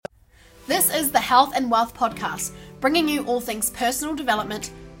This is the Health and Wealth Podcast, bringing you all things personal development,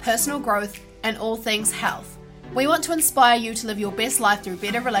 personal growth, and all things health. We want to inspire you to live your best life through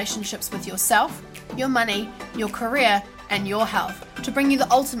better relationships with yourself, your money, your career, and your health to bring you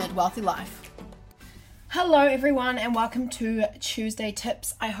the ultimate wealthy life. Hello everyone and welcome to Tuesday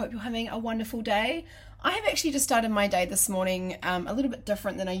Tips. I hope you're having a wonderful day. I have actually just started my day this morning a little bit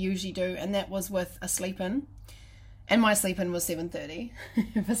different than I usually do, and that was with a sleep-in. And my sleep-in was 7:30.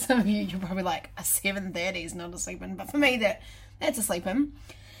 For some of you, you're probably like, a 7:30 is not a sleep-in, but for me, that's a sleep-in.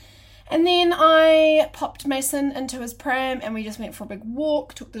 And then I popped Mason into his pram and we just went for a big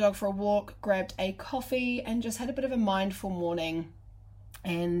walk, took the dog for a walk, grabbed a coffee and just had a bit of a mindful morning.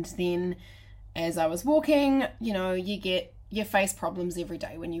 And then as I was walking, you face problems every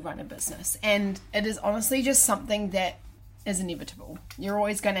day when you run a business. And it is honestly just something that is inevitable. You're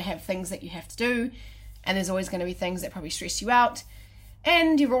always going to have things that you have to do, and there's always going to be things that probably stress you out,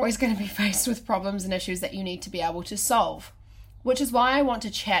 and you're always going to be faced with problems and issues that you need to be able to solve. Which is why I want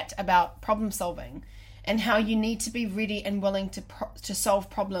to chat about problem solving and how you need to be ready and willing to solve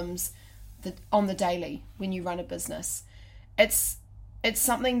problems on the daily when you run a business. It's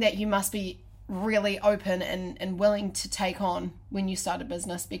something that you must be really open and willing to take on when you start a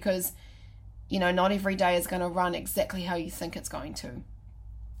business, because not every day is going to run exactly how you think it's going to,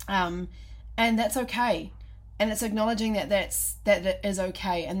 and that's okay. And it's acknowledging that it is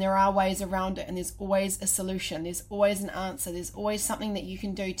okay, and there are ways around it, and there's always a solution, there's always an answer, there's always something that you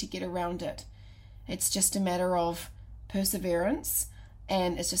can do to get around it. It's just a matter of perseverance,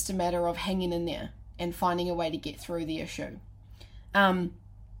 and it's just a matter of hanging in there and finding a way to get through the issue.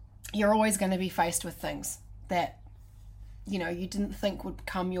 You're always going to be faced with things that you didn't think would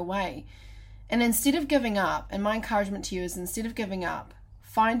come your way. And instead of giving up, and my encouragement to you is, instead of giving up,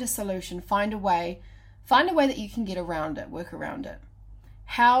 find a solution, find a way that you can get around it, work around it.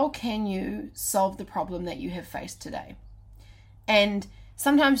 How can you solve the problem that you have faced today? And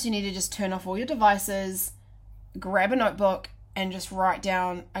sometimes you need to just turn off all your devices, grab a notebook, and just write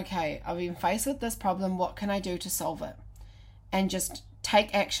down, okay, I've been faced with this problem, what can I do to solve it? And just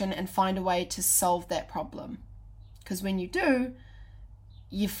take action and find a way to solve that problem. Because when you do,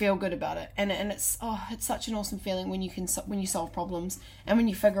 you feel good about it, and it's such an awesome feeling when you solve problems and when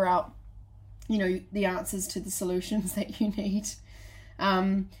you figure out the answers to the solutions that you need.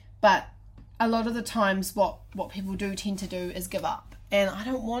 But a lot of the times what people do tend to do is give up, and I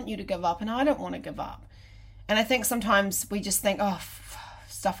don't want you to give up, and I don't want to give up. And I think sometimes we just think,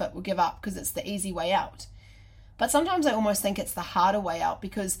 stuff it, we'll give up because it's the easy way out. But sometimes I almost think it's the harder way out,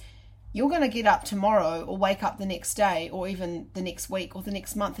 because you're going to get up tomorrow or wake up the next day or even the next week or the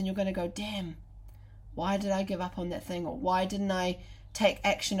next month, and you're going to go, damn, why did I give up on that thing? Or why didn't I take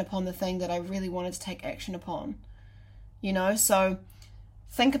action upon the thing that I really wanted to take action upon? So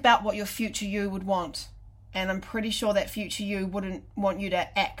think about what your future you would want. And I'm pretty sure that future you wouldn't want you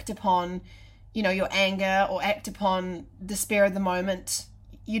to act upon, your anger or act upon despair of the moment.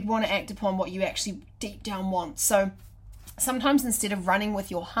 You'd want to act upon what you actually deep down want. So sometimes instead of running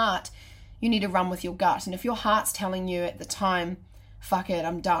with your heart, you need to run with your gut. And if your heart's telling you at the time, fuck it,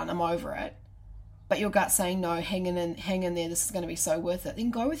 I'm done, I'm over it, but your gut's saying, no, hang in there, this is going to be so worth it, then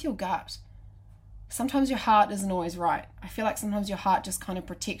go with your gut. Sometimes your heart isn't always right. I feel like sometimes your heart just kind of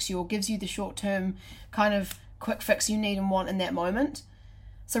protects you or gives you the short-term kind of quick fix you need and want in that moment.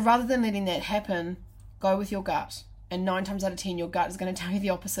 So rather than letting that happen, go with your gut. And 9 times out of 10, your gut is going to tell you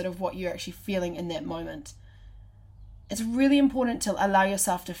the opposite of what you're actually feeling in that moment. It's really important to allow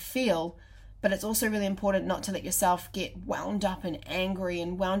yourself to feel, but it's also really important not to let yourself get wound up and angry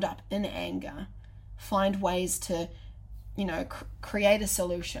and wound up in anger. Find ways to, create a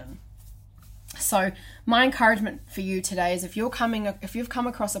solution. So my encouragement for you today is, if you've come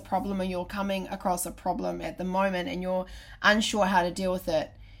across a problem, or you're coming across a problem at the moment and you're unsure how to deal with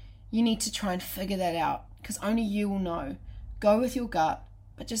it, you need to try and figure that out, because only you will know. Go with your gut,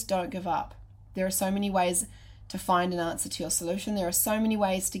 but just don't give up. There are so many ways to find an answer to your solution. There are so many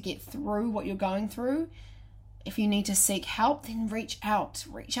ways to get through what you're going through. If you need to seek help, then reach out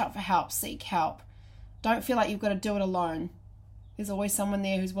for help, seek help. Don't feel like you've got to do it alone. There's always someone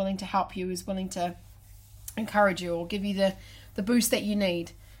there who's willing to help you, who's willing to encourage you or give you the boost that you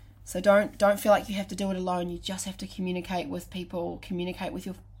need. So don't feel like you have to do it alone. You just have to communicate with people, communicate with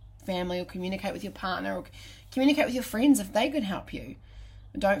your family, or communicate with your partner, or communicate with your friends if they could help you.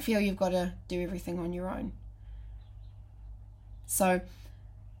 Don't feel you've got to do everything on your own. So,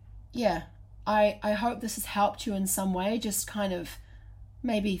 yeah, I hope this has helped you in some way. Just kind of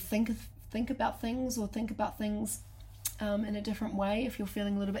maybe think about things in a different way if you're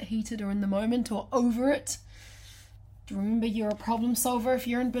feeling a little bit heated or in the moment or over it. remember you're a problem solver if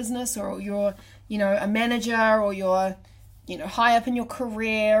you're in business, or you're, a manager, or you're, high up in your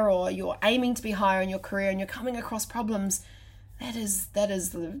career, or you're aiming to be higher in your career and you're coming across problems. That is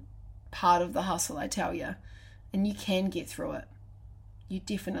the part of the hustle, I tell you. And you can get through it. You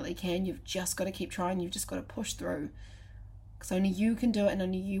definitely can. You've just got to keep trying. You've just got to push through. Because only you can do it, and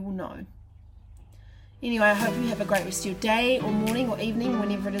only you will know. Anyway, I hope you have a great rest of your day or morning or evening,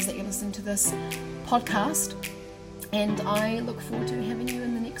 whenever it is that you listen to this podcast. And I look forward to having you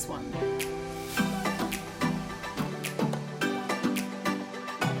in the next one.